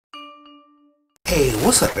Hey,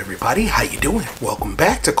 what's up everybody? How you doing? Welcome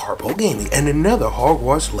back to Karpo Gaming and another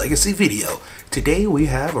Hogwarts Legacy video. Today we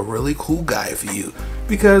have a really cool guide for you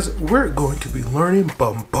because we're going to be learning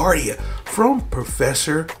Bombarda from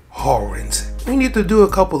Professor Howin. We need to do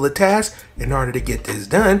a couple of tasks in order to get this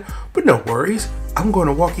done, but no worries. I'm going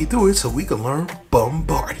to walk you through it so we can learn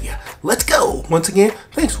Bombarda. Let's go! Once again,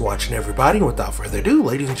 thanks for watching everybody, and without further ado,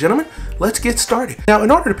 ladies and gentlemen, let's get started. Now,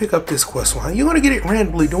 in order to pick up this quest line, you're going to get it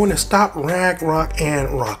randomly doing the Stop, Rag, Rock,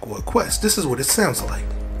 and Rockwood quest. This is what it sounds like.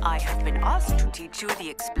 I have been asked to teach you the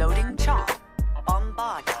exploding charm,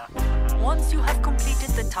 Bombarda. Once you have completed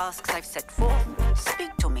the tasks I've set forth,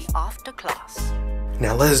 speak to me after class.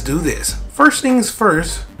 Now let's do this. First things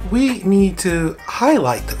first, we need to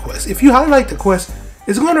highlight the quest. If you highlight the quest,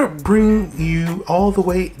 it's going to bring you all the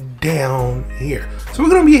way down here. So we're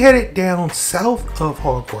going to be headed down south of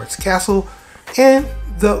Hogwarts Castle, and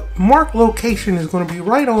the marked location is going to be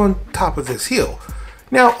right on top of this hill.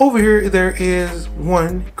 Now over here there is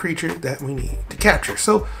one creature that we need to capture,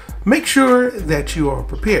 so make sure that you are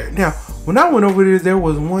prepared. Now when I went over there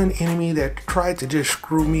was one enemy that tried to just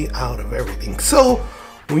screw me out of everything. So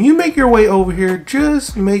when you make your way over here,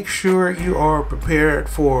 just make sure you are prepared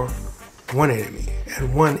for one enemy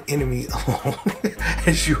and one enemy alone,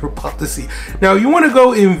 as you're about to see. Now you want to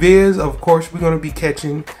go invis. Of course we're going to be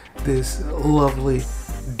catching this lovely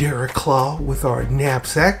Derek Claw with our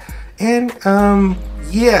knapsack, and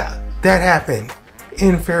yeah, that happened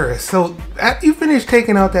in Ferris. So after you finish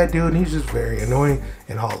taking out that dude, and he's just very annoying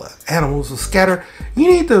and all the animals will scatter, you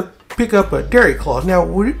need to pick up a Derek Claw. Now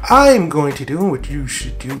what I'm going to do, and what you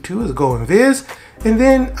should do too, is go invis, and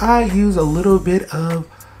then I use a little bit of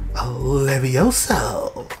a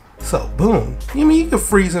Leviosa. So boom. I mean, you can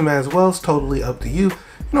freeze him as well. It's totally up to you. You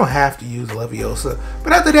don't have to use Leviosa.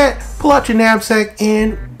 But after that, pull out your knapsack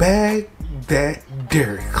and bag that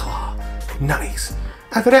Derek Claw. Nice.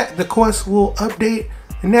 After that, the quest will update.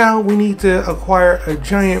 And now we need to acquire a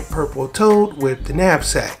giant purple toad with the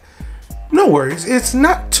knapsack. No worries. It's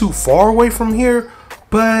not too far away from here,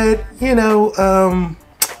 but you know,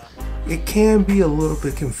 it can be a little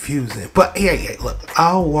bit confusing, but yeah, look,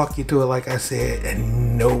 I'll walk you through it like I said,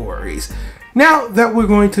 and no worries. Now that we're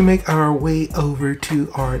going to make our way over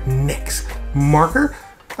to our next marker,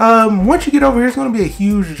 once you get over here, it's going to be a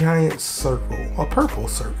huge giant circle, a purple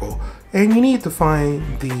circle, and you need to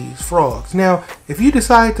find these frogs. Now, if you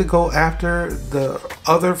decide to go after the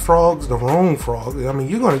other frogs, the wrong frogs, I mean,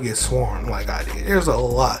 you're going to get swarmed like I did. There's a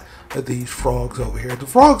lot of these frogs over here. The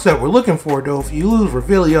frogs that we're looking for, though, if you lose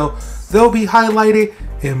Revelio, they'll be highlighted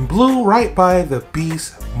in blue right by the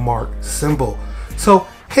beast mark symbol. So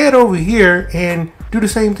head over here and do the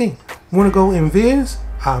same thing. You want to go invis?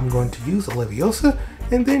 I'm going to use a Leviosa,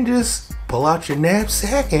 and then just pull out your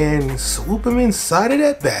knapsack and swoop them inside of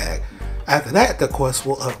that bag. After that, the quest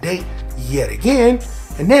will update yet again,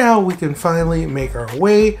 and now we can finally make our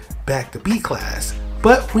way back to B class.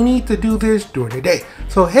 But we need to do this during the day.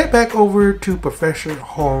 So head back over to Professor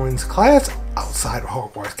Howin's class outside of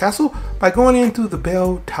Hogwarts Castle by going into the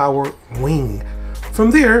Bell Tower wing. From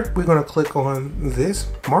there, we're going to click on this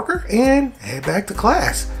marker and head back to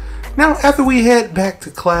class. Now, after we head back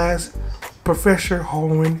to class, Professor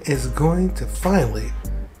Howin is going to finally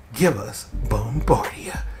give us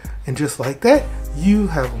Bombarda. And just like that, you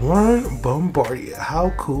have learned Bombarda. How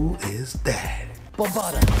cool is that?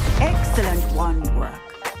 Bombarda. Excellent wand work.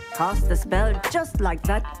 Cast the spell just like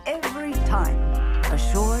that every time.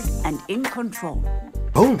 Assured and in control.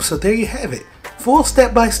 Boom, so there you have it. Full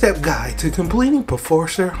step-by-step guide to completing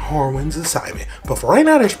Professor Howin's assignment. But for right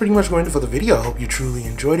now, that's pretty much going to for the video. I hope you truly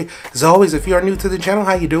enjoyed it. As always, if you are new to the channel,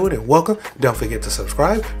 how you doing and welcome. Don't forget to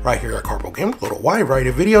subscribe right here at Karpo Gaming. A little wide variety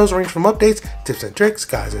of videos range from updates, tips and tricks,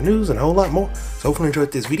 guides and news, and a whole lot more. So hopefully you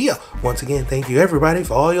enjoyed this video. Once again, thank you everybody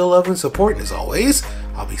for all your love and support. And as always,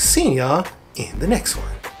 I'll be seeing y'all in the next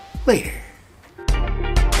one. Later.